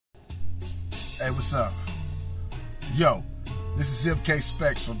Hey, what's up? Yo, this is MK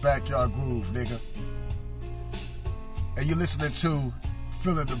Specs from Backyard Groove, nigga. And you're listening to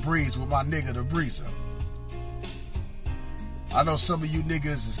Feeling the Breeze with my nigga, The Breezer. I know some of you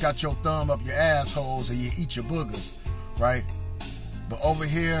niggas has got your thumb up your assholes and you eat your boogers, right? But over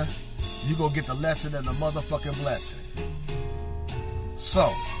here, you gonna get the lesson and the motherfucking blessing. So,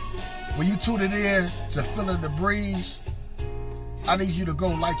 when you tuning in to Feeling the Breeze, I need you to go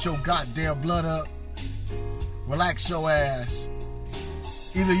light your goddamn blood up, relax your ass.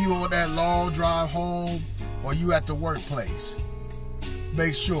 Either you on that long drive home or you at the workplace.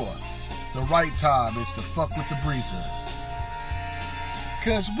 Make sure the right time is to fuck with the breezer.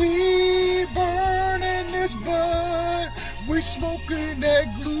 Cause we burning this bud, we smoking that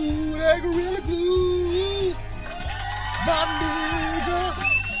glue, that Gorilla Glue. My nigga,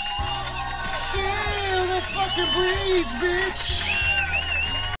 feel the fucking breeze, bitch.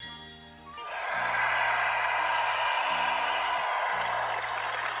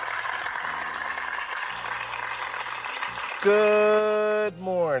 Good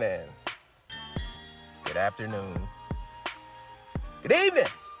morning, good afternoon, good evening,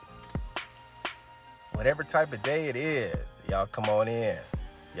 whatever type of day it is, y'all come on in,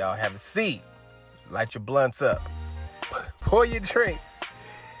 y'all have a seat, light your blunts up, pour your drink,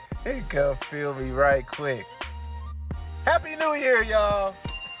 and come feel me right quick. Happy New Year, y'all.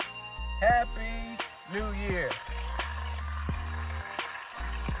 Happy New Year.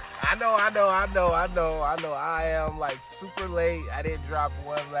 I am like super late. I didn't drop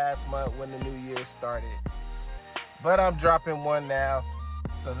one last month when the new year started, but I'm dropping one now.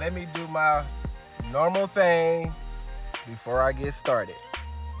 So let me do my normal thing before I get started.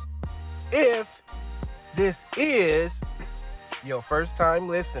 If this is your first time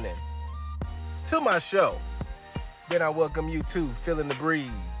listening to my show, then I welcome you to Feeling the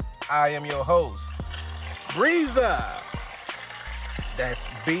Breeze. I am your host, Breezer. That's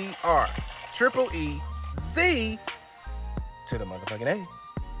BREEZ to the motherfucking A.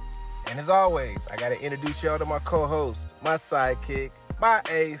 And as always, I gotta introduce y'all to my co-host, my sidekick, my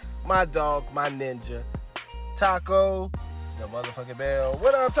ace, my dog, my ninja, Taco, the motherfucking bell.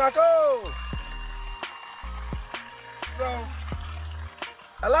 What up, Taco? So,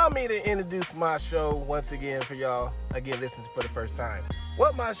 allow me to introduce my show once again for y'all, again, listening for the first time.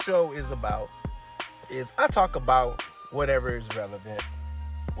 What my show is about is I talk about whatever is relevant,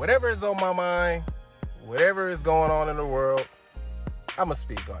 whatever is on my mind, whatever is going on in the world, I'ma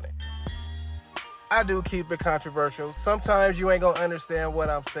speak on it. I do keep it controversial. Sometimes you ain't gonna understand what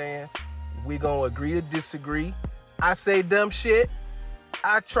I'm saying. We gonna agree to disagree. I say dumb shit.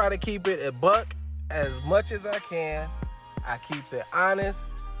 I try to keep it a buck as much as I can. I keep it honest.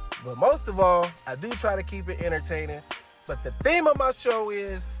 But most of all, I do try to keep it entertaining. But the theme of my show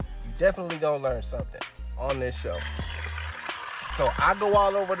is you definitely gonna learn something on this show. So I go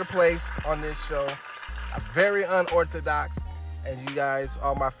all over the place on this show. I'm very unorthodox, as you guys,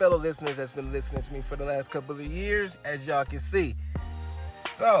 all my fellow listeners that's been listening to me for the last couple of years, as y'all can see.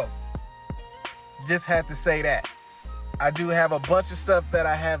 So, just had to say that. I do have a bunch of stuff that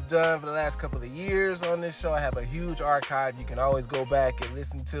I have done for the last couple of years on this show. I have a huge archive. You can always go back and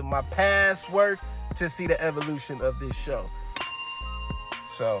listen to my past work to see the evolution of this show.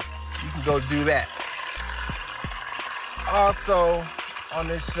 So, you can go do that. Also, on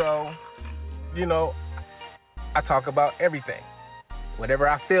this show, you know, I talk about everything, whatever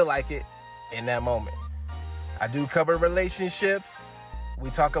I feel like it in that moment. I do cover relationships. We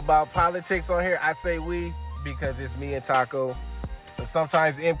talk about politics on here. I say we because it's me and Taco. But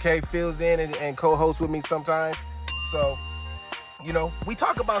sometimes MK fills in and co-hosts with me sometimes. So, you know, we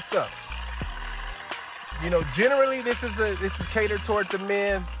talk about stuff. You know, generally this is catered toward the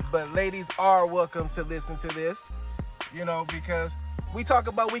men, but ladies are welcome to listen to this. You know, because we talk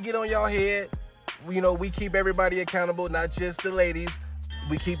about, we get on y'all head. You know, we keep everybody accountable, not just the ladies.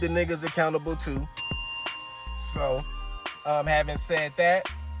 We keep the niggas accountable too. So, having said that,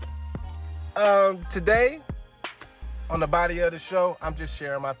 today, on the body of the show, I'm just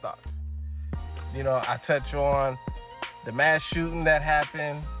sharing my thoughts. You know, I touch on the mass shooting that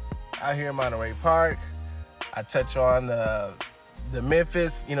happened out here in Monterey Park. I touch on the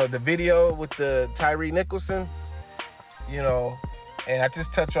Memphis, you know, the video with the Tyree Nicholson. You know, and I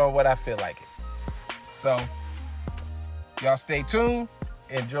just touch on what I feel like it. So, y'all stay tuned.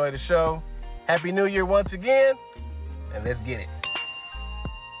 Enjoy the show. Happy New Year once again. And let's get it.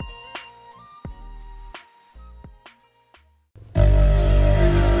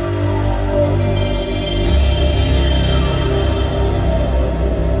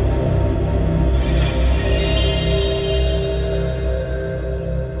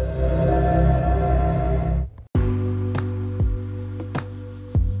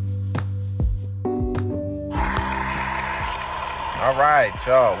 All right,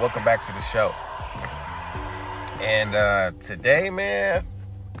 y'all. Welcome back to the show. And today, man,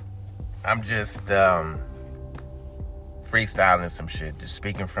 I'm just freestyling some shit, just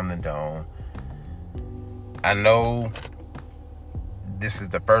speaking from the dome. I know this is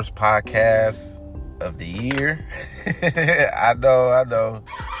the first podcast of the year. I know.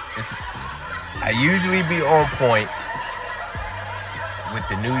 I usually be on point with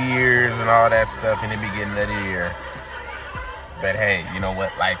the New Year's and all that stuff in the beginning of the year. But hey, you know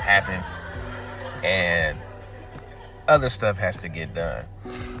what? Life happens. And other stuff has to get done.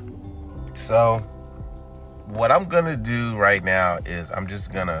 So, what I'm going to do right now is I'm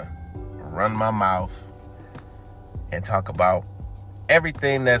just going to run my mouth and talk about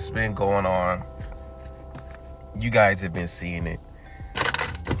everything that's been going on. You guys have been seeing it.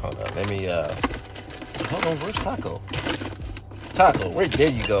 Hold on, let me, hold on, where's Taco? Taco,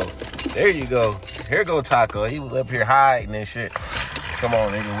 there you go. There you go. Here go Taco. He was up here hiding and shit. Come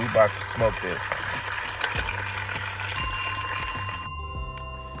on, nigga, we about to smoke this.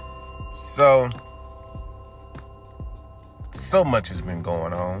 So much has been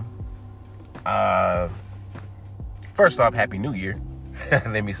going on. First off, Happy New Year.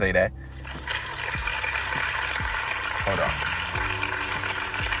 Let me say that. Hold on.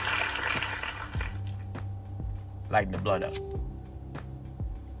 Lighten the blunt up.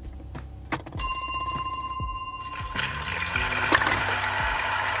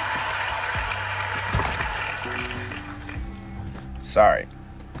 Sorry.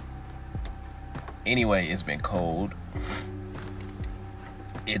 Anyway, it's been cold.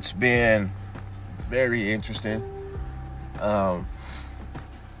 It's been very interesting. For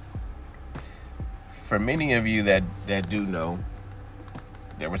many of you that do know,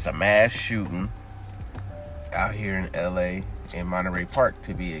 there was a mass shooting out here in LA, in Monterey Park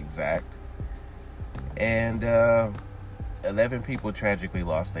to be exact. And 11 people tragically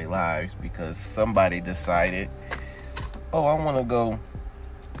lost their lives because somebody decided, oh, I want to go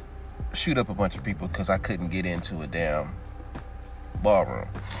shoot up a bunch of people because I couldn't get into a damn ballroom.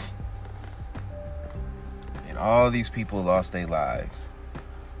 And all these people lost their lives.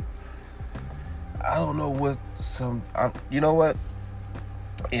 I don't know what you know what?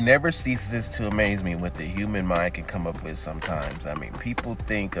 It never ceases to amaze me what the human mind can come up with sometimes. I mean, people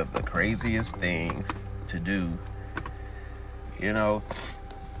think of the craziest things to do. You know,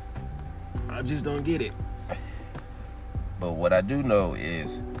 I just don't get it. But what I do know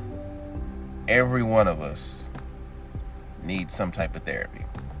is every one of us needs some type of therapy.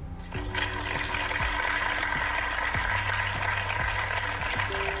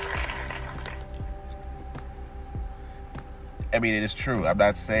 I mean, it is true. I'm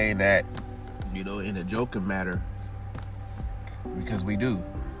not saying that, you know, in a joking matter, because we do.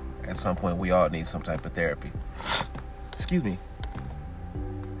 At some point, we all need some type of therapy. Excuse me.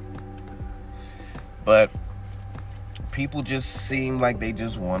 But people just seem like they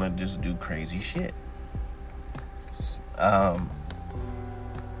just want to just do crazy shit. About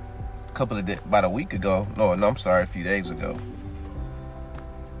a week ago, a few days ago,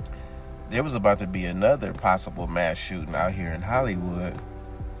 there was about to be another possible mass shooting out here in Hollywood,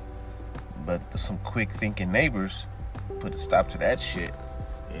 but some quick thinking neighbors put a stop to that shit.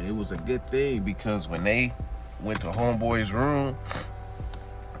 And it was a good thing, because when they went to homeboy's room,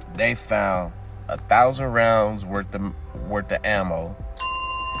 they found 1,000 rounds worth of ammo.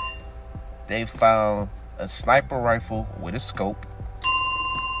 They found a sniper rifle with a scope,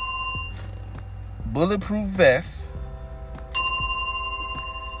 bulletproof vests,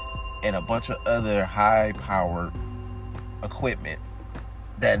 and a bunch of other high-powered equipment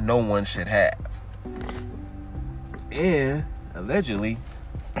that no one should have. And allegedly,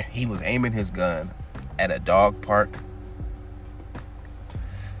 he was aiming his gun at a dog park,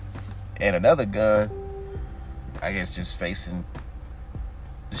 and another gun, I guess, just facing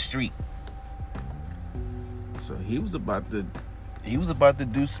the street. So he was about to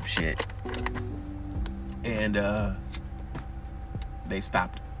do some shit, and they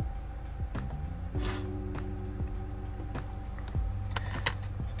stopped him.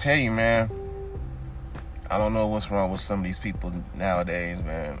 Tell you, man, I don't know what's wrong with some of these people nowadays,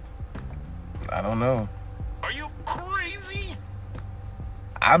 man. I don't know. Are you crazy?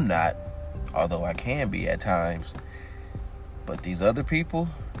 I'm not, although I can be at times. But these other people,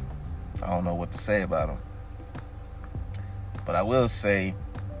 I don't know what to say about them. But I will say,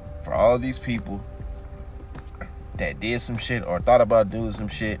 for all these people that did some shit or thought about doing some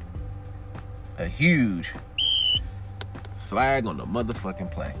shit, a huge flag on the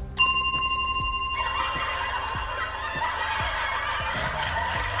motherfucking play.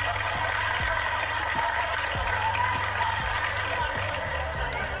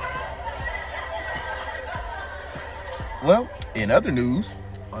 Well, in other news,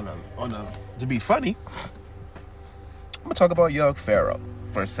 to be funny, I'm gonna talk about Young Pharaoh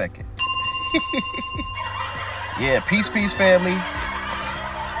for a second. Yeah, peace, family.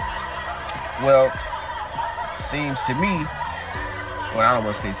 Well, seems to me, well, I don't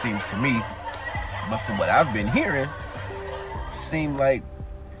want to say seems to me, but from what I've been hearing, seem like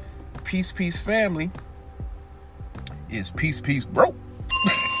peace, family is peace, bro.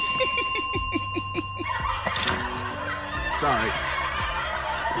 Sorry.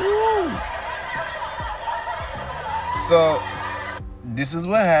 Woo. So, this is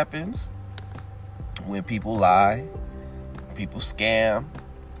what happens when people lie, people scam,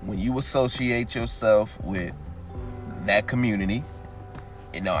 when you associate yourself with that community.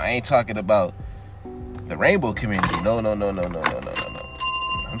 You know, I ain't talking about the rainbow community. No. I'm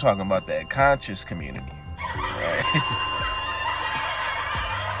talking about that conscious community. Right?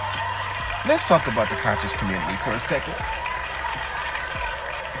 Let's talk about the conscious community for a second.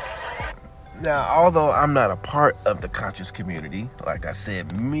 Now, although I'm not a part of the conscious community, like I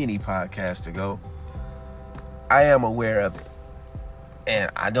said many podcasts ago, I am aware of it.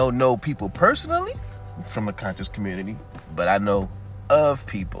 And I don't know people personally from the conscious community, but I know of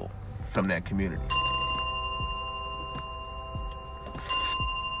people from that community.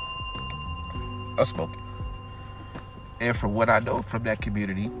 Unspoken. And from what I know from that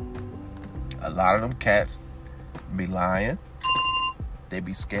community, a lot of them cats be lying, they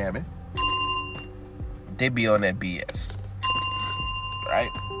be scamming, they be on that BS, right?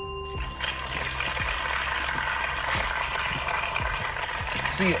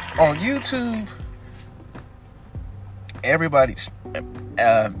 See, on YouTube, everybody,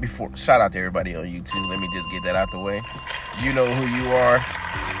 shout out to everybody on YouTube. Let me just get that out the way. You know who you are.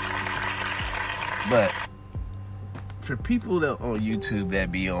 But for people that on YouTube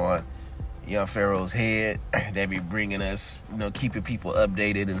that be on Young Pharaoh's head, that be bringing us, keeping people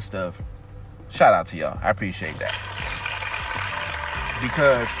updated and stuff, shout out to y'all. I appreciate that.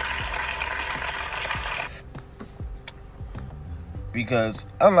 Because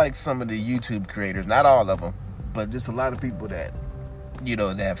unlike some of the YouTube creators, not all of them, but just a lot of people that,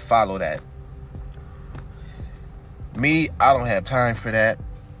 that follow that. Me, I don't have time for that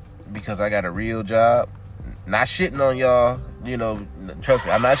because I got a real job. Not shitting on y'all, trust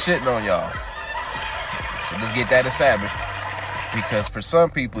me, I'm not shitting on y'all. So let's get that established. Because for some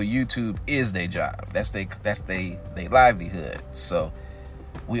people, YouTube is their job. That's their livelihood. So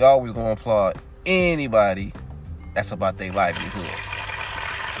we always gonna applaud anybody that's about their livelihood.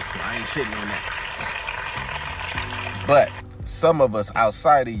 So I ain't shitting on that. But some of us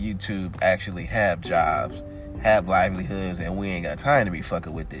outside of YouTube actually have jobs, have livelihoods, and we ain't got time to be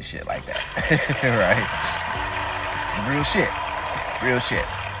fucking with this shit like that. Right? Real shit.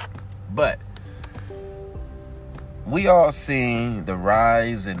 But we all seen the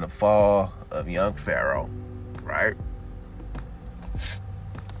rise and the fall of Young Pharaoh, right?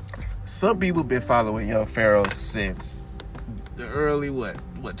 Some people been following Young Pharaoh since the early,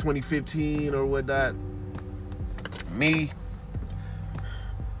 2015 or whatnot. Me,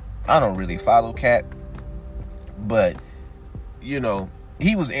 I don't really follow Cat, but,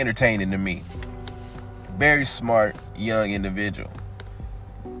 he was entertaining to me. Very smart, young individual,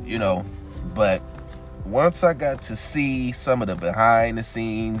 but once I got to see some of the behind the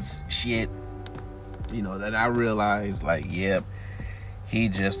scenes shit, that I realized, yep, he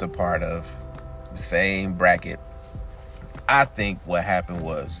just a part of the same bracket. I think what happened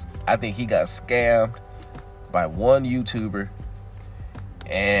was, he got scammed by one YouTuber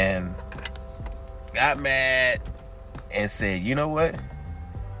and got mad and said, you know what?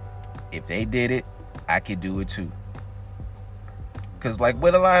 If they did it, I could do it too. Because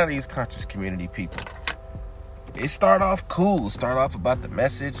with a lot of these conscious community people, it start off cool, start off about the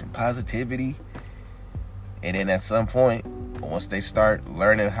message and positivity. And then at some point, once they start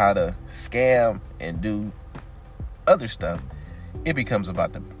learning how to scam and do other stuff, it becomes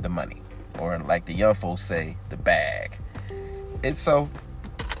about the money. Or like the young folks say, the bag. And so,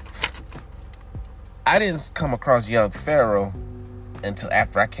 I didn't come across Young Pharaoh until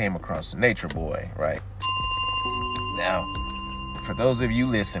after I came across Nature Boy, right? Now, for those of you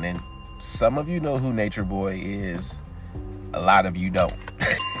listening, some of you know who Nature Boy is. A lot of you don't.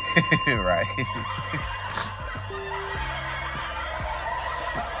 Right?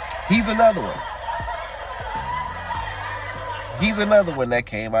 He's another one. He's another one that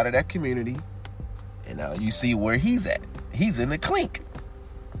came out of that community. And now you see where he's at. He's in the clink.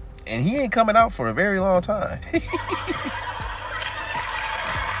 And he ain't coming out for a very long time.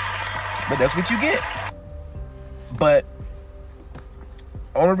 But that's what you get. But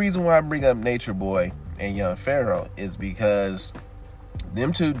only reason why I bring up Nature Boy and Young Pharaoh is because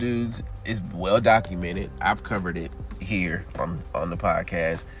them two dudes is well documented. I've covered it here on the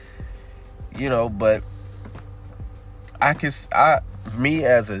podcast, but me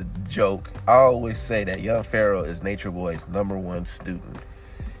as a joke, I always say that Young Pharaoh is Nature Boy's #1 student.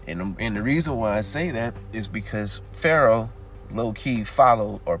 And the reason why I say that is because Pharaoh low-key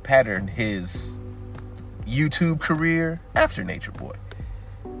followed or patterned his YouTube career after Nature Boy.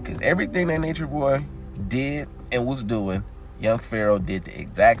 Because everything that Nature Boy did and was doing, Young Pharaoh did the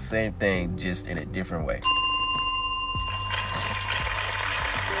exact same thing, just in a different way.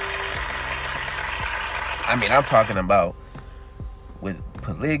 I mean, I'm talking about with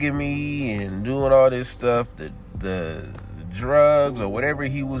polygamy and doing all this stuff, the drugs or whatever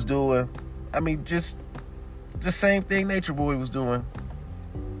he was doing. I mean, just the same thing Nature Boy was doing.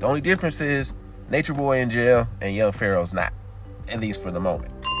 The only difference is Nature Boy in jail and Young Pharaoh's not, at least for the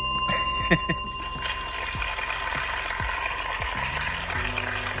moment.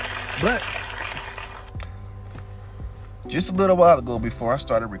 But just a little while ago, before I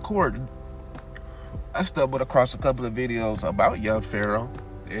started recording, I stumbled across a couple of videos about Young Pharaoh,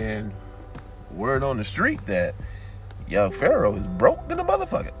 and word on the street that Young Pharaoh is broke than a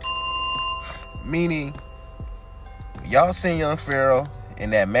motherfucker. Meaning, y'all seen Young Pharaoh in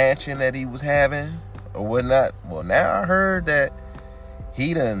that mansion that he was having or whatnot? Well, now I heard that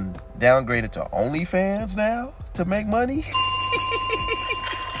he done downgraded to OnlyFans now to make money.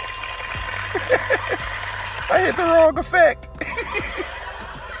 I hit the wrong effect.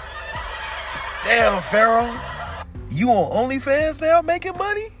 Damn, Pharaoh. You on OnlyFans now making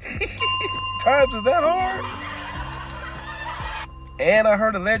money? Times is that hard? And I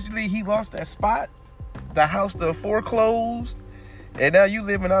heard allegedly he lost that spot. The house that foreclosed. And now you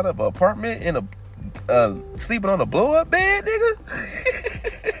living out of an apartment in sleeping on a blow-up bed, nigga?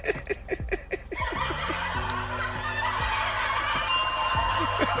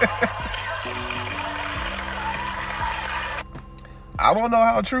 I don't know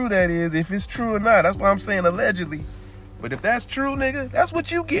how true that is, if it's true or not. That's why I'm saying allegedly. But if that's true, nigga, that's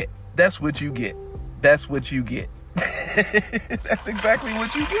what you get. That's what you get. That's what you get. That's exactly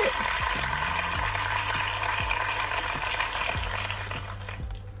what you get.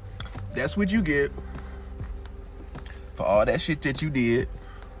 That's what you get for all that shit that you did.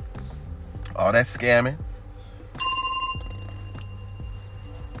 All that scamming.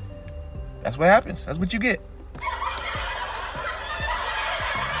 That's what happens. That's what you get.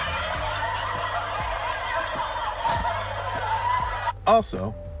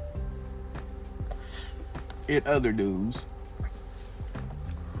 Also, in other news,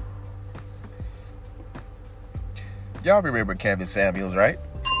 y'all remember Kevin Samuels, right?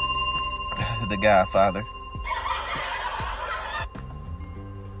 The Godfather.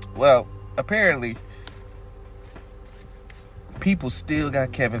 Well, apparently, people still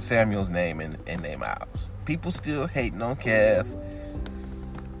got Kevin Samuels' name in their mouths. People still hating on Kev,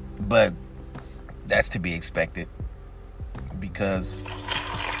 but that's to be expected. Because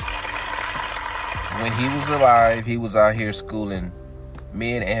when he was alive, he was out here schooling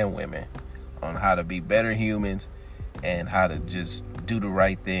men and women on how to be better humans and how to just do the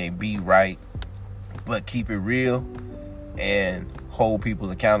right thing, be right, but keep it real and hold people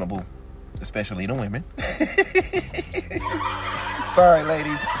accountable, especially the women. Sorry,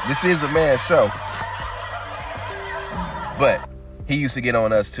 ladies, this is a man's show. But he used to get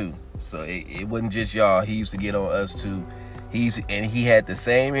on us too. So it wasn't just y'all. He used to get on us too. And he had the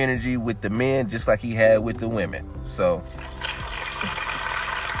same energy with the men just like he had with the women. So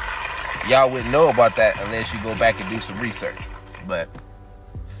y'all wouldn't know about that unless you go back and do some research. But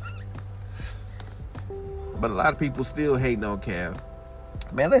a lot of people still hating on Kev.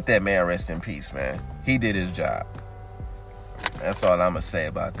 Man, let that man rest in peace, man. He did his job. That's all I'm gonna say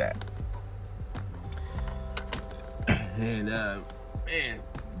about that. And man,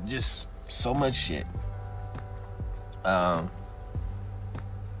 just so much shit.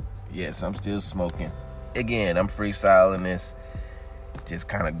 Yes, I'm still smoking. Again, I'm freestyling this. Just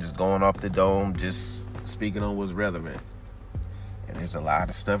kind of just going off the dome, just speaking on what's relevant. And there's a lot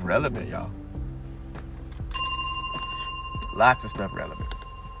of stuff relevant, y'all. Lots of stuff relevant.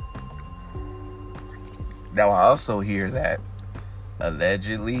 Now, I also hear that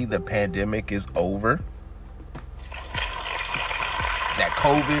allegedly the pandemic is over. That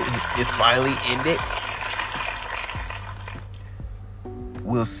COVID is finally ended.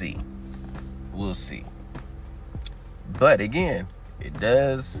 We'll see. We'll see. But again, it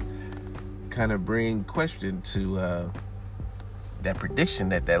does kind of bring question to that prediction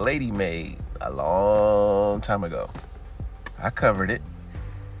that lady made a long time ago. I covered it.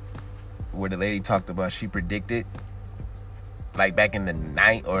 where the lady talked about she predicted, like back in the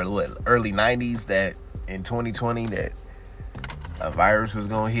early 90s, that in 2020 that a virus was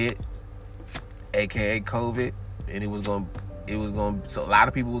gonna hit, aka COVID, and it was gonna so a lot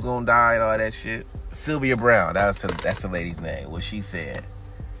of people was gonna die and all that shit. Sylvia Brown, that's the lady's name, what she said.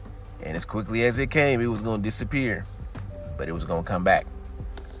 And as quickly as it came, it was gonna disappear, but it was gonna come back.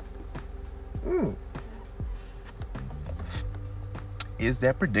 Is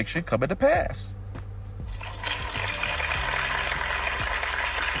that prediction coming to pass?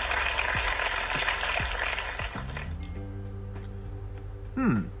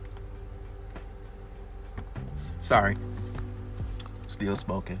 Sorry. Still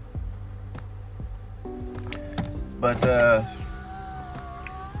smoking. But,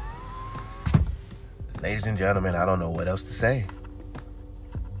 ladies and gentlemen, I don't know what else to say.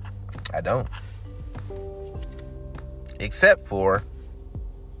 I don't. Except for,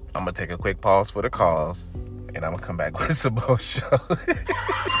 I'm going to take a quick pause for the calls, and I'm going to come back with some more show.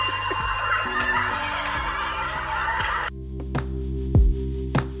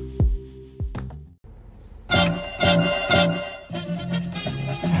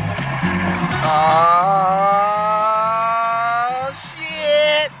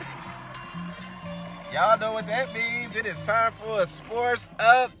 Y'all know what that means. It is time for a sports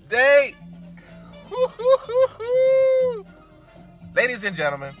update. Ladies and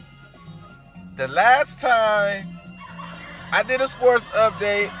gentlemen, the last time I did a sports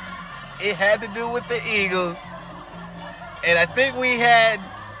update, it had to do with the Eagles. And I think we had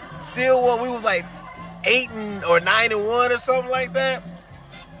still won. We was like 8-9-1 or something like that.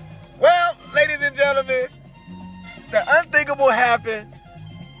 Well, ladies and gentlemen, the unthinkable happened.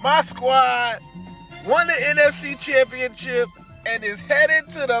 My squad won the NFC Championship and is headed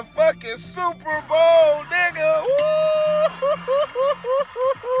to the fucking Super Bowl, nigga.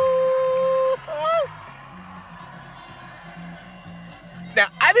 Now,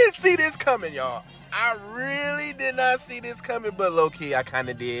 I didn't see this coming, y'all. I really did not see this coming, but low-key, I kind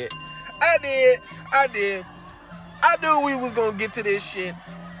of did. I did. I knew we was going to get to this shit.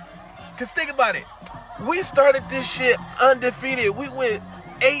 Because think about it. We started this shit undefeated. We went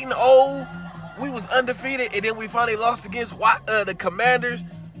 8-0. We was undefeated, and then we finally lost against the Commanders.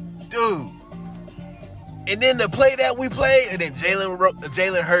 Dude. And then the play that we played, and then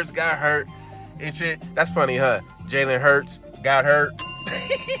Jalen Hurts got hurt and shit. That's funny, huh? Jalen Hurts got hurt.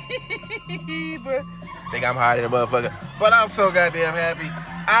 But think I'm hiding a motherfucker. But I'm so goddamn happy.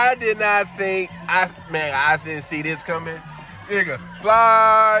 I did not think, I didn't see this coming. Nigga,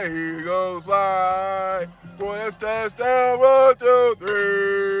 fly, Eagles, fly. Boy, that's touchdown, 1, 2,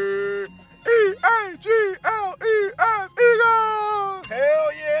 3. E-A-G-L-E-S, Eagles!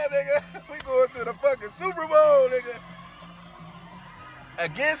 Hell yeah, nigga. We going to the fucking Super Bowl, nigga.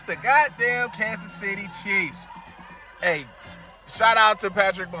 Against the goddamn Kansas City Chiefs. Hey, shout out to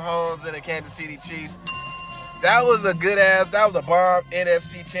Patrick Mahomes and the Kansas City Chiefs. That was a bomb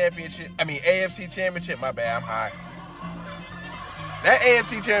AFC Championship, my bad, I'm high. That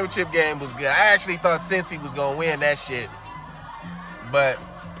AFC Championship game was good. I actually thought Cincy was going to win that shit. But,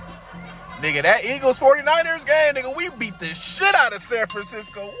 nigga, that Eagles 49ers game, nigga, we beat the shit out of San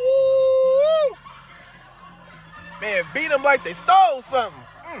Francisco. Woo! Man, beat them like they stole something.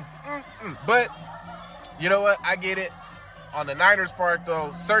 But, you know what? I get it. On the Niners' part,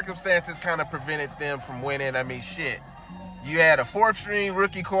 though, circumstances kind of prevented them from winning. I mean, shit. You had a fourth-string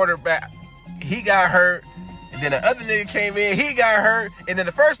rookie quarterback. He got hurt. And then the other nigga came in. He got hurt. And then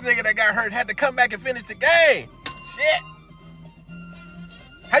the first nigga that got hurt had to come back and finish the game. Shit.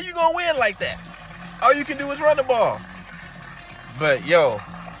 How you gonna win like that? All you can do is run the ball. But, yo,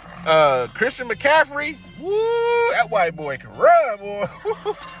 Christian McCaffrey, woo, that white boy can run, boy.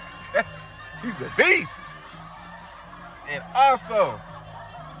 He's a beast. And also,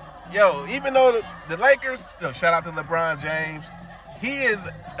 yo, even though the Lakers, shout out to LeBron James, he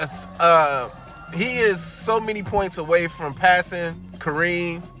is so many points away from passing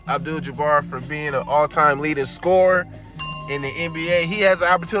Kareem Abdul-Jabbar from being an all-time leading scorer in the NBA. He has an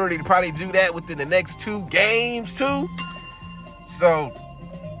opportunity to probably do that within the next 2 games too. So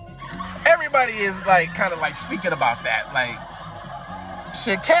everybody is kind of speaking about that. Like,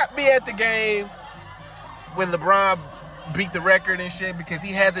 should Cap be at the game when LeBron beat the record and shit, because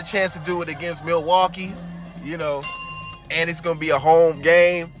he has a chance to do it against Milwaukee, and it's going to be a home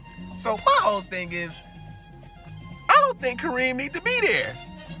game. So my whole thing is, I don't think Kareem needs to be there.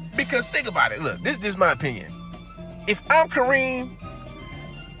 Because think about it. Look, this is my opinion. If I'm Kareem,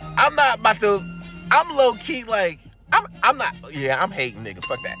 I'm not about to, I'm low-key I'm not, I'm hating, nigga.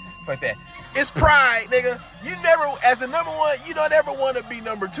 Fuck that. It's pride, nigga. You never, as a number one, you don't ever want to be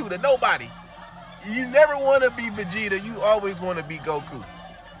number two to nobody. You never want to be Vegeta. You always want to be Goku,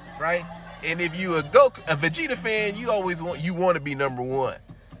 right? And if you a Vegeta fan, you always want to be number one.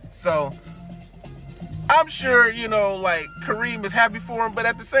 So I'm sure, you know, like Kareem is happy for him, but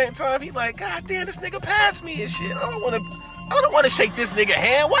at the same time, he's like, God damn, this nigga passed me and shit. I don't want to shake this nigga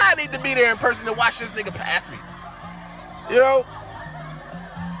hand. Why I need to be there in person to watch this nigga pass me? You know?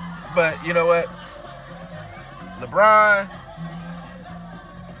 But you know what? LeBron,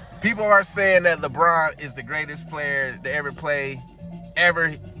 people are saying that LeBron is the greatest player to ever play,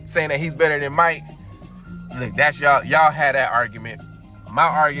 ever, saying that he's better than Mike. Look, that's y'all had that argument. My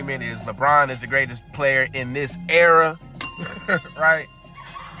argument is LeBron is the greatest player in this era, right?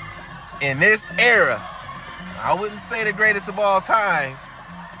 In this era. I wouldn't say the greatest of all time,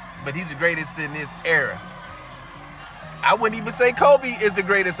 but he's the greatest in this era. I wouldn't even say Kobe is the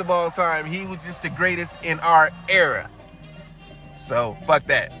greatest of all time. He was just the greatest in our era. So, fuck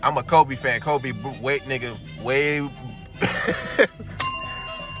that. I'm a Kobe fan. Kobe, wait, nigga, way...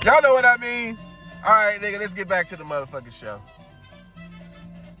 Y'all know what I mean? All right, nigga, let's get back to the motherfucking show.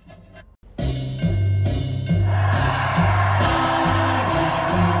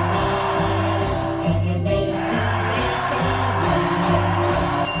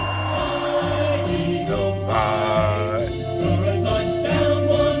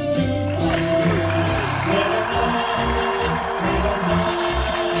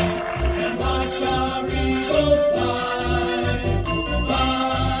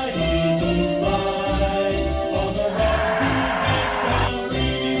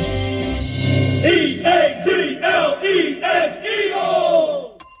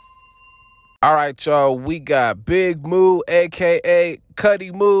 All right, y'all, we got Big Moo, a.k.a.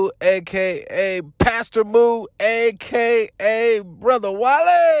 Cuddy Moo, a.k.a. Pastor Moo, a.k.a. Brother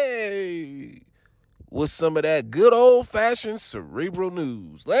Wale, with some of that good old-fashioned cerebral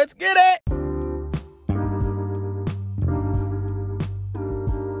news. Let's get it!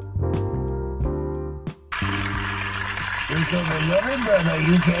 It's your beloved brother,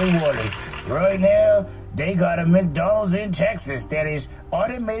 UK Wally. Right now, they got a McDonald's in Texas that is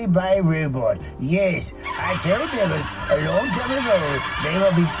automated by a robot. Yes, I told niggas a long time ago they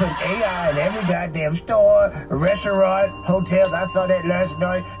gonna be putting AI in every goddamn store, restaurant, hotels. I saw that last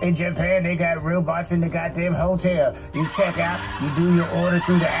night in Japan. They got robots in the goddamn hotel. You check out, you do your order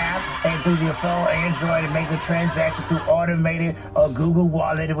through the app and through your phone, Android, and make a transaction through automated or Google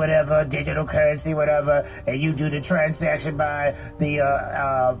Wallet or whatever, digital currency, whatever, and you do the transaction by the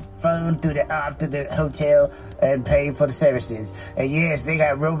phone through the app to the hotel and pay for the services. And yes, they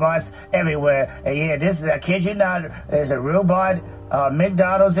got robots everywhere. And yeah, this is, I kid you not, there's a robot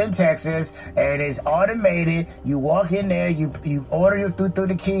McDonald's in Texas, and it's automated. You walk in there, you order through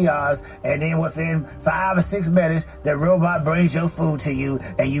the kiosk, and then within 5 or 6 minutes, the robot brings your food to you,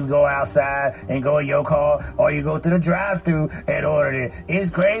 and you go outside and go in your car, or you go through the drive-thru and order it. It's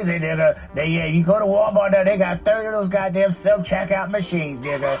crazy, nigga. You go to Walmart now, they got 30 of those goddamn self-checkout machines,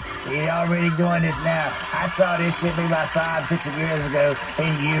 nigga. They already doing this now. I saw this shit maybe about 5-6 years ago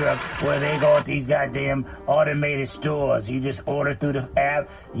in Europe, where they go to these goddamn automated stores. You just order through the app,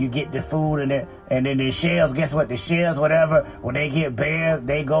 you get the food and then the shells, guess what? The shells, whatever, when they get bare,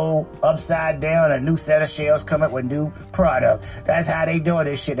 they go upside down, a new set of shells come up with new product. That's how they doing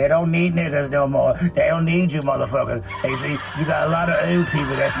this shit. They don't need niggas no more. They don't need you motherfuckers. They see, you got a lot of old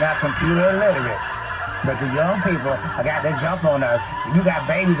people that's not computer illiterate. But the young people, I got to jump on us. You got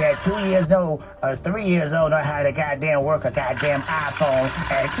babies at 2 years old or 3 years old know how to goddamn work a goddamn iPhone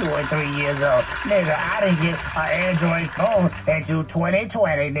at 2 or 3 years old. Nigga, I didn't get an Android phone until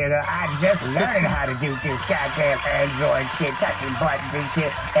 2020, nigga. I just learned how to do this goddamn Android shit, touching buttons and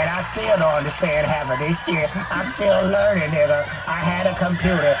shit, and I still don't understand half of this shit. I'm still learning, nigga. I had a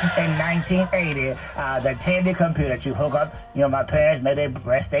computer in 1980, the Tandy computer that you hook up. You know, my parents made their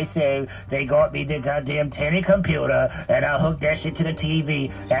rest they saved. They got me the goddamn Tandy computer, and I hooked that shit to the TV,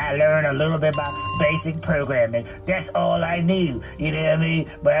 and I learned a little bit about basic programming. That's all I knew, you know what I mean?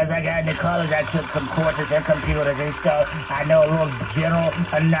 But as I got into college, I took some courses in computers and stuff. I know a little general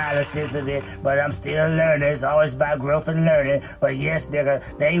analysis of it, but I'm still learning. It's always about growth and learning. But yes,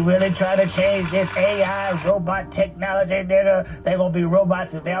 nigga, they really try to change this AI robot technology, nigga. They gonna be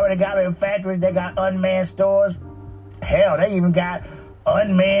robots. If they already got it in factories, they got unmanned stores. Hell, they even got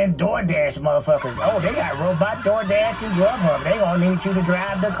unmanned DoorDash motherfuckers. Oh, they got robot DoorDash and Grubhub. They gonna need you to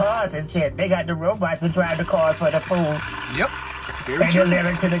drive the cars and shit. They got the robots to drive the cars for the food. Yep. And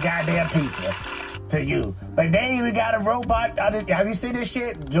deliver to the goddamn pizza to you. But they even got a robot. Have you seen this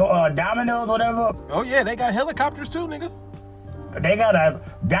shit? Domino's, whatever. Oh yeah, they got helicopters too, nigga. They got a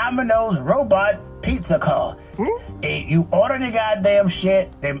Domino's robot pizza car. You order the goddamn shit,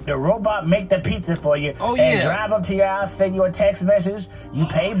 the robot make the pizza for you, and drive up to your house, send you a text message, you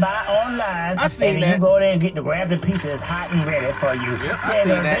pay by online, and then you go there and get to grab the pizza. It's hot and ready for you.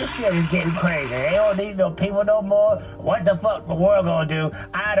 This shit is getting crazy. They don't need no people no more. What the fuck the world gonna do?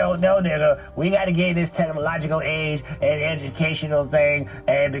 I don't know, nigga. We gotta get this technological age and educational thing,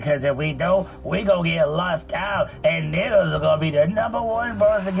 and because if we don't, we gonna get left out, and niggas are gonna be the number one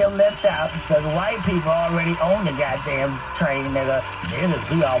person to get left out, because white people already own the goddamn train, nigga. Niggas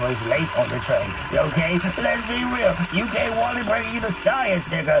be always late on the train, okay? Let's be real. UK Wally bringing you the science,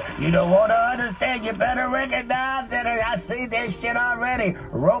 nigga. You don't want to understand, you better recognize, nigga. I see that shit already.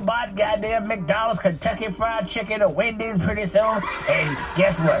 Robot, goddamn McDonald's, Kentucky Fried Chicken, or Wendy's pretty soon. And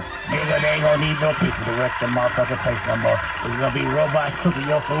guess what? Nigga, they ain't gonna need no people to work the motherfucking place no more. There's gonna be robots cooking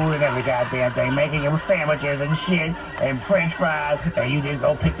your food and every goddamn thing, making your sandwiches and shit, and french fries, and you just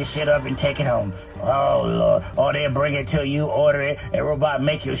go pick the shit up and take it home. Oh, Lord. Or they'll bring it to you, order it, and robot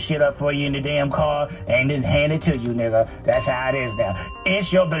make your shit up for you in the damn car, and then hand it to you, nigga. That's how it is now.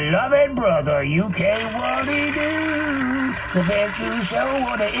 It's your beloved brother, UK Wally Dude. The best new show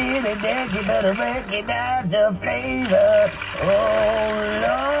on the internet. You better recognize the flavor. Oh,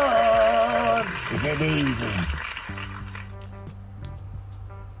 Lord. It's amazing.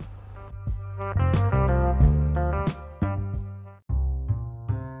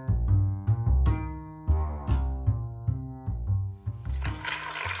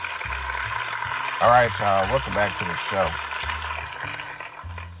 All right, y'all, welcome back to the show.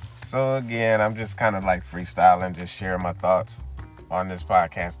 So again, I'm just kind of like freestyling, just sharing my thoughts on this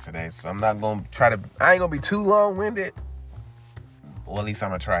podcast today. So I'm not going to I ain't going to be too long-winded. Well, at least I'm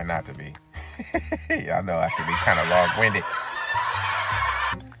going to try not to be. Y'all know I can be kind of long-winded.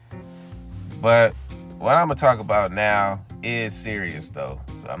 But what I'm going to talk about now is serious, though.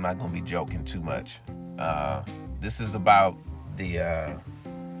 So I'm not going to be joking too much. This is about the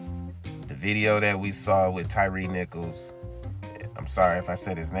video that we saw with Tyre Nichols. I'm sorry if I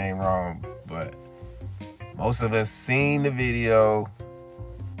said his name wrong, but most of us seen the video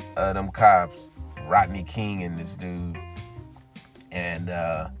of them cops, Rodney King and this dude. And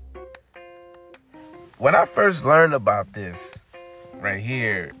when I first learned about this right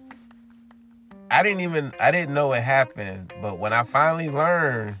here, I didn't know it happened, but when I finally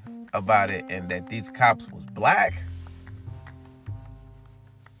learned about it and that these cops was black,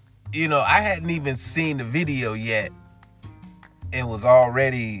 you know, I hadn't even seen the video yet and was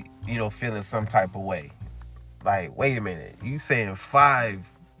already, you know, feeling some type of way. Like, wait a minute, you saying 5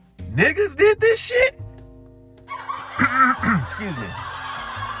 niggas did this shit? Excuse me.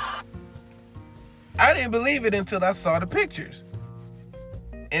 I didn't believe it until I saw the pictures.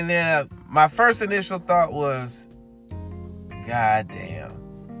 And then my first initial thought was, God damn.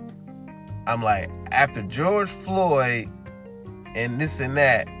 I'm like, after George Floyd and this and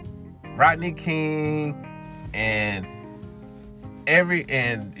that, Rodney King and everybody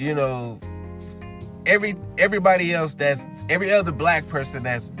else, that's every other black person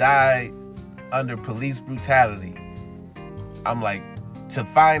that's died under police brutality. I'm like, to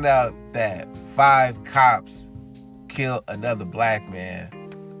find out that 5 cops killed another black man,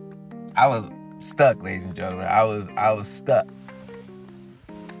 I was stuck, ladies and gentlemen. I was stuck.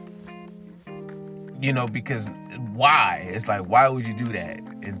 You know, because why? It's like, why would you do that?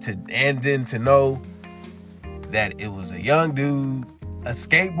 And then to know that it was a young dude, a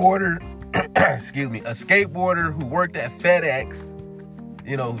skateboarder, excuse me, a skateboarder who worked at FedEx,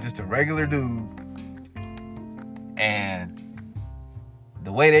 you know, just a regular dude. And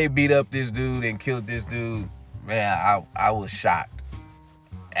the way they beat up this dude and killed this dude, man, I was shocked.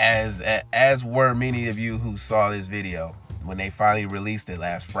 As were many of you who saw this video when they finally released it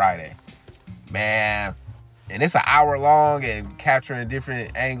last Friday. Man, and it's an hour long and capturing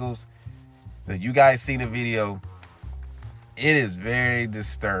different angles. So you guys seen the video. It is very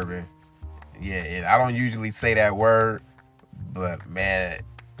disturbing. Yeah, and I don't usually say that word, but man,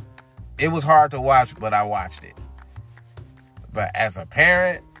 it was hard to watch, but I watched it. But as a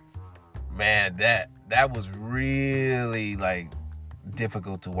parent, man, that was really like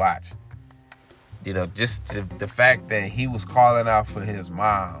difficult to watch. You know, just the fact that he was calling out for his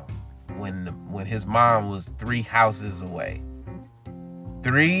mom when his mom was 3 houses away.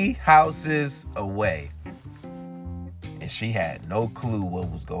 3 houses away. And she had no clue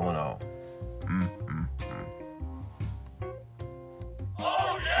what was going on.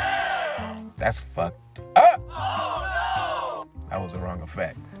 Oh, yeah! That's fucked up. Oh, no! That was the wrong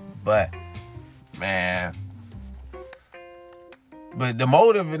effect. But, man. But the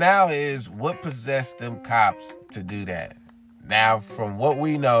motive now is what possessed them cops to do that. Now, from what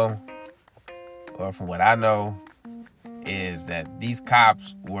we know, or from what I know, is that these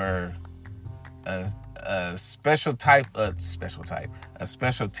cops were a special task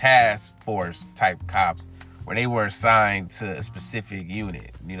force type cops, where they were assigned to a specific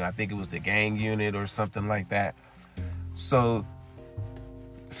unit. You know, I think it was the gang unit or something like that. So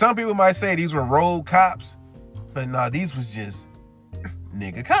some people might say these were rogue cops, but no, these was just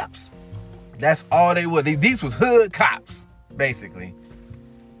nigga cops. That's all they were. These was hood cops, basically.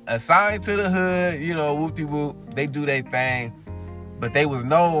 Assigned to the hood, you know, whoop-de-whoop, they do their thing. But they was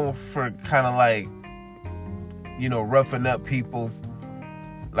known for kind of like, you know, roughing up people.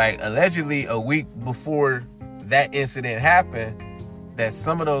 Like, allegedly, a week before that incident happened, that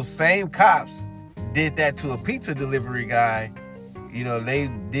some of those same cops did that to a pizza delivery guy. You know, they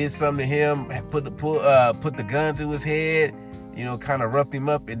did something to him, put the gun to his head, you know, kind of roughed him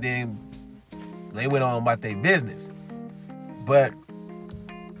up, and then they went on about their business. But,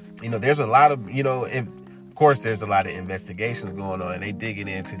 you know, there's a lot of, you know, of course, there's a lot of investigations going on, and they digging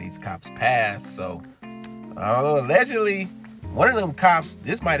into these cops' past. So, I don't know, allegedly, one of them cops,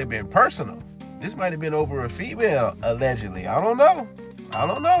 this might have been personal. This might have been over a female, allegedly. I don't know.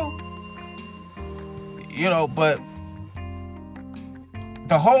 You know, but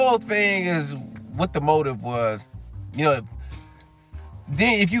the whole thing is what the motive was. You know,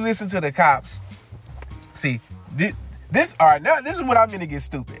 then if you listen to the cops, see, this all right, now this is when I'm gonna get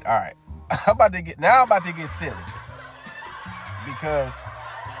stupid. All right. I'm about to get silly. Because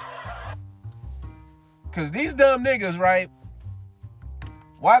these dumb niggas, right?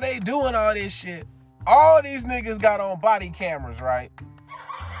 While they doing all this shit, all these niggas got on body cameras, right?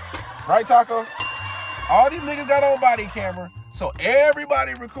 Right, Taco? All these niggas got on body camera, so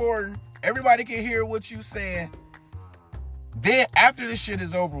everybody recording, everybody can hear what you saying. Then after this shit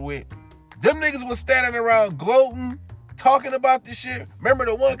is over with, them niggas was standing around gloating, talking about this shit. Remember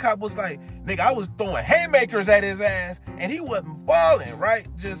the one cop was like, nigga, I was throwing haymakers at his ass and he wasn't falling, right?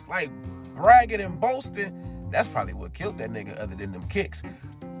 Just like bragging and boasting. That's probably what killed that nigga other than them kicks.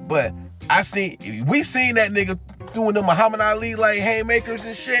 But we seen that nigga doing them Muhammad Ali like haymakers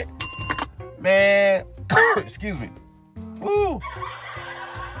and shit. Man, excuse me. Woo.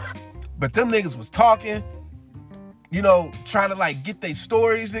 But them niggas was talking, you know, trying to like get their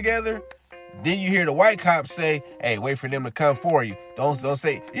stories together. Then you hear the white cops say, hey, wait for them to come for you. Don't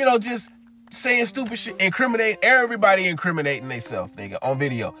say, you know, just saying stupid shit, everybody incriminating themselves, nigga, on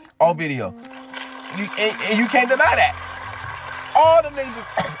video. And you can't deny that. All them niggas,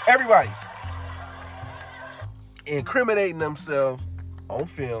 everybody, incriminating themselves on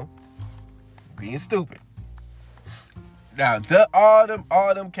film, being stupid. Now, all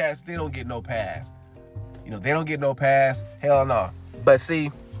them cats, they don't get no pass. You know, they don't get no pass. Hell no. But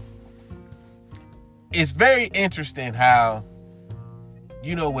see, it's very interesting how,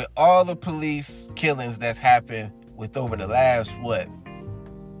 you know, with all the police killings that's happened with over the last,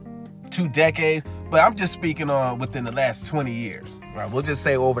 2 decades, but I'm just speaking on within the last 20 years, right? We'll just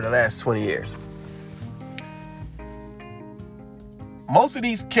say over the last 20 years. Most of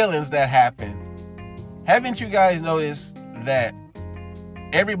these killings that happened, haven't you guys noticed that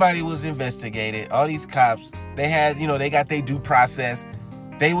everybody was investigated? All these cops, they had, you know, they got their due process.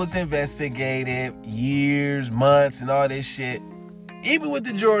 They was investigated years, months, and all this shit. Even with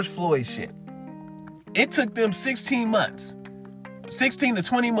the George Floyd shit, it took them 16 to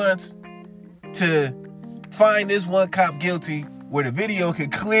 20 months to find this one cop guilty, where the video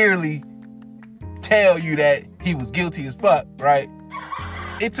could clearly tell you that he was guilty as fuck, right?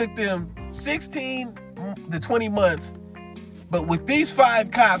 It took them 16 to 20 months, but with these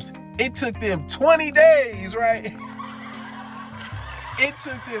 5 cops, it took them 20 days, right? It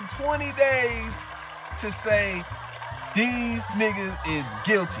took them 20 days to say, these niggas is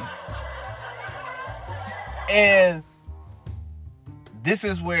guilty. And this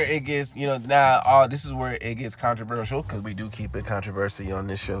is where it gets, you know, this is where it gets controversial, because we do keep it controversy on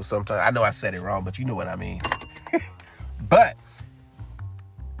this show sometimes. I know I said it wrong, but you know what I mean. But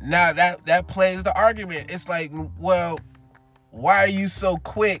now that plays the argument. It's like, well, why are you so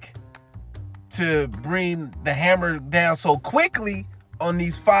quick to bring the hammer down so quickly on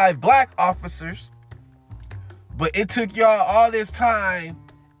these 5 black officers, but it took y'all all this time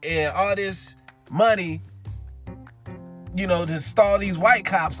and all this money, you know, to stall these white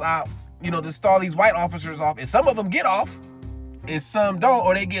cops out, you know, to stall these white officers off, and some of them get off and some don't,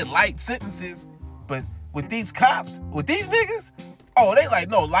 or they get light sentences. But with these cops, with these niggas, oh, they like,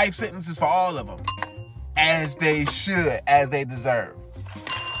 no, life sentences for all of them, as they should, as they deserve.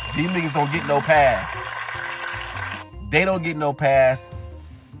 These niggas don't get no pass. They don't get no pass,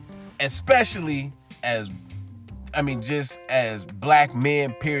 especially as just as black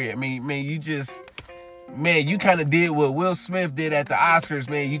men, period. I mean, man, you kind of did what Will Smith did at the Oscars,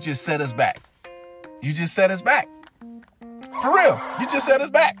 man. You just set us back. You just set us back. For real. You just set us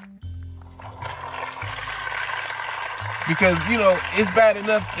back. Because, it's bad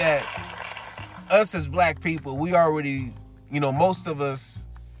enough that us as black people, we already, most of us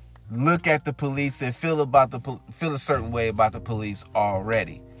look at the police and feel a certain way about the police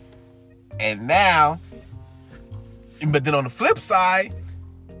already. And now, but then on the flip side,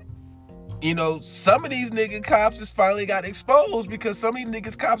 some of these nigga cops just finally got exposed because some of these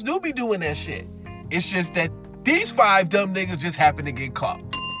niggas cops do be doing that shit. It's just that these 5 dumb niggas just happen to get caught.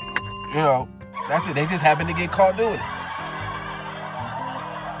 That's it. They just happen to get caught doing it.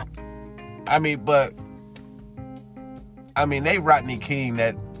 They Rodney King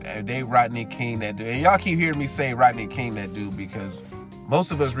that dude. And y'all keep hearing me say Rodney King that dude because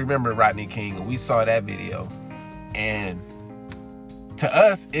most of us remember Rodney King and we saw that video. And to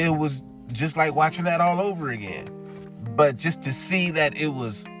us, it was just like watching that all over again. But just to see that it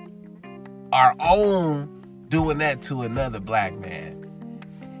was our own doing that to another black man.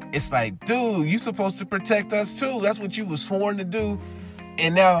 It's like, dude, you supposed to protect us too. That's what you was sworn to do.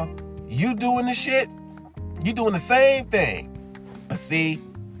 And now you doing the shit. You doing the same thing. But see,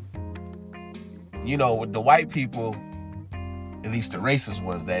 with the white people, at least the racist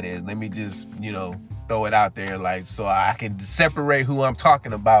ones, that is, let me just, throw it out there like so I can separate who I'm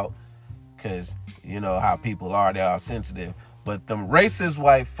talking about. Because you know how people are, they are sensitive. But them racist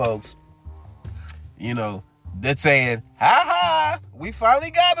white folks, they're saying, ha, we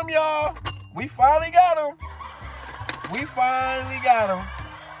finally got them, y'all. We finally got them.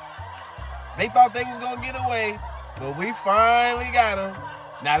 They thought they was going to get away, but we finally got them.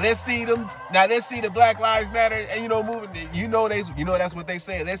 Now let's see the Black Lives Matter, and moving. That's what they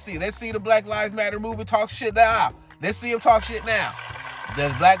say. Let's see the Black Lives Matter movement talk shit now. Let's see them talk shit now.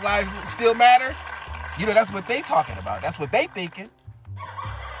 Does Black Lives still matter? That's what they talking about. That's what they thinking.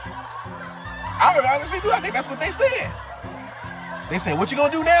 I honestly do. I think that's what they said. They said, what you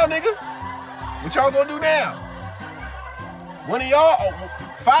gonna do now, niggas? What y'all gonna do now? One of y'all,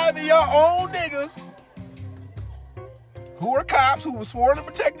 5 of your own niggas who are cops, who were sworn to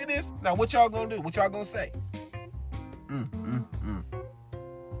protect this. Now, what y'all gonna do? What y'all gonna say?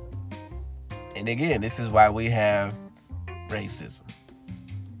 And again, this is why we have racism.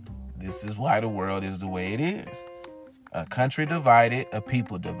 This is why the world is the way it is. A country divided, a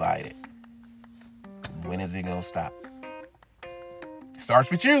people divided. When is it gonna stop? It starts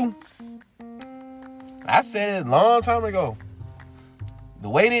with you. I said it a long time ago. The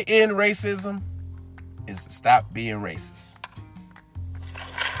way to end racism is to stop being racist.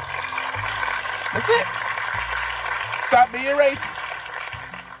 That's it. Stop being racist.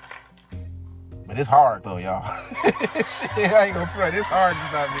 But it's hard though, y'all. I ain't gonna front. It's hard to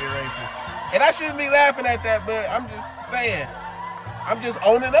stop being racist. And I shouldn't be laughing at that, but I'm just saying, I'm just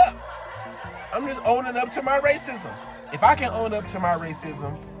owning up. I'm just owning up to my racism. If I can own up to my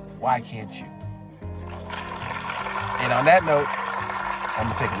racism, why can't you? And on that note, I'm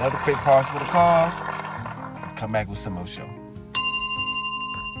going to take another quick pause for the cause and come back with some more show.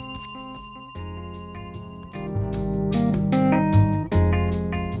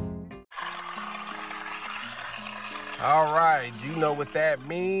 All right, you know what that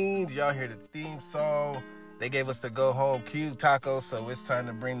means. Y'all hear the theme song. They gave us the go home cue, Taco, so it's time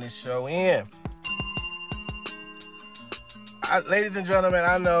to bring this show in. Ladies and gentlemen,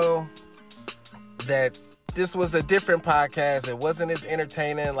 I know that this was a different podcast. It wasn't as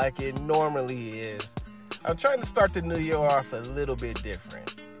entertaining like it normally is. I'm trying to start the new year off a little bit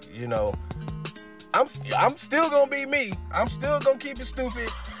different. I'm still gonna be me. I'm still gonna keep it stupid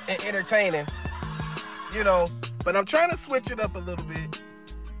and entertaining. But I'm trying to switch it up a little bit.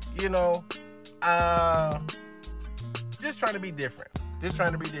 Just trying to be different.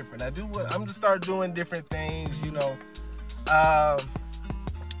 I'm just start doing different things,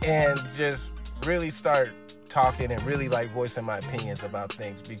 and just really start talking and really like voicing my opinions about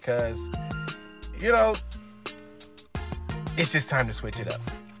things because, it's just time to switch it up.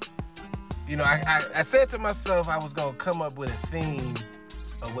 I said to myself I was going to come up with a theme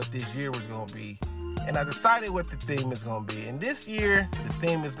of what this year was going to be, and I decided what the theme is going to be. And this year, the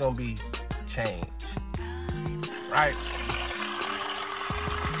theme is going to be change, right?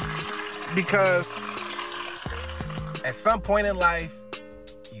 Because at some point in life,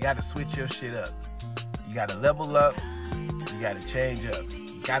 you got to switch your shit up. You got to level up. You got to change up.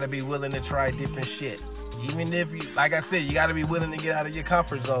 You got to be willing to try different shit. Even if you, like I said, you got to be willing to get out of your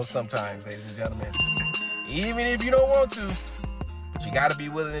comfort zone sometimes, ladies and gentlemen. Even if you don't want to, but you got to be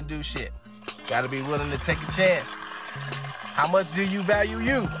willing to do shit. You got to be willing to take a chance. How much do you value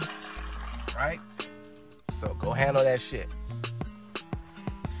you? Right? So go handle that shit.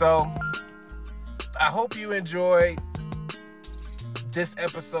 So I hope you enjoyed this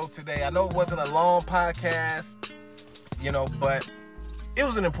episode today. I know it wasn't a long podcast, but it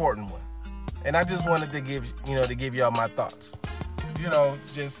was an important one. And I just wanted to give y'all my thoughts.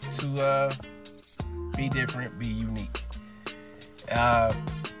 Just to be different, be unique. I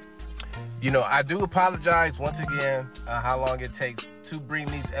do apologize once again how long it takes to bring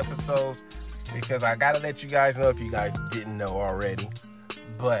these episodes, because I gotta let you guys know, if you guys didn't know already,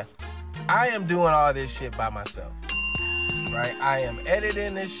 but I am doing all this shit by myself, right? I am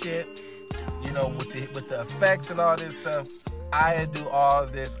editing this shit, with the effects and all this stuff. I do all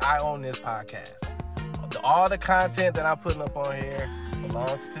of this. I own this podcast. All the content that I'm putting up on here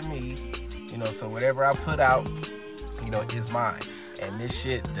belongs to me, so whatever I put out, is mine. And this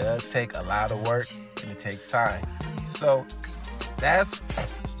shit does take a lot of work, and it takes time. So I'm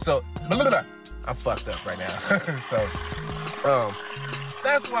fucked up right now. So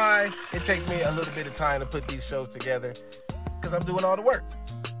that's why it takes me a little bit of time to put these shows together, because I'm doing all the work,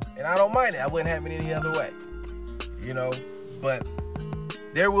 and I don't mind it. I wouldn't have it any other way, but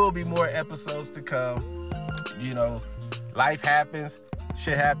there will be more episodes to come. Life happens,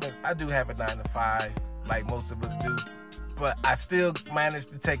 shit happens. I do have a 9-to-5, like most of us do, but I still manage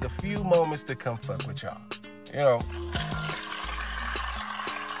to take a few moments to come fuck with y'all,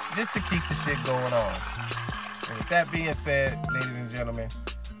 just to keep the shit going on. And with that being said, ladies and gentlemen,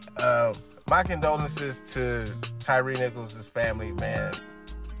 my condolences to Tyre Nichols' family, man.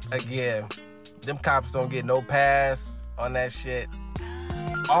 Again, them cops don't get no pass on that shit.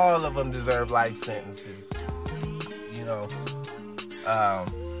 All of them deserve life sentences.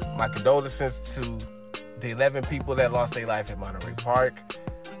 My condolences to the 11 people that lost their life at Monterey Park.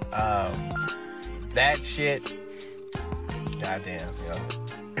 That shit, goddamn,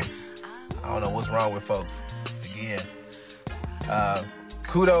 I don't know what's wrong with folks. Again,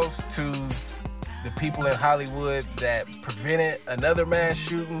 kudos to the people in Hollywood that prevented another mass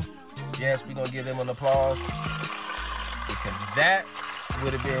shooting. Yes, we're gonna give them an applause, because that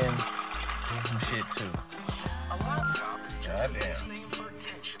would have been some shit too. Goddamn.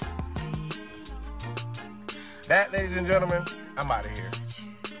 That, ladies and gentlemen, I'm out of here.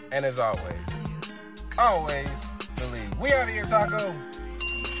 And as always believe. We out of here, Taco.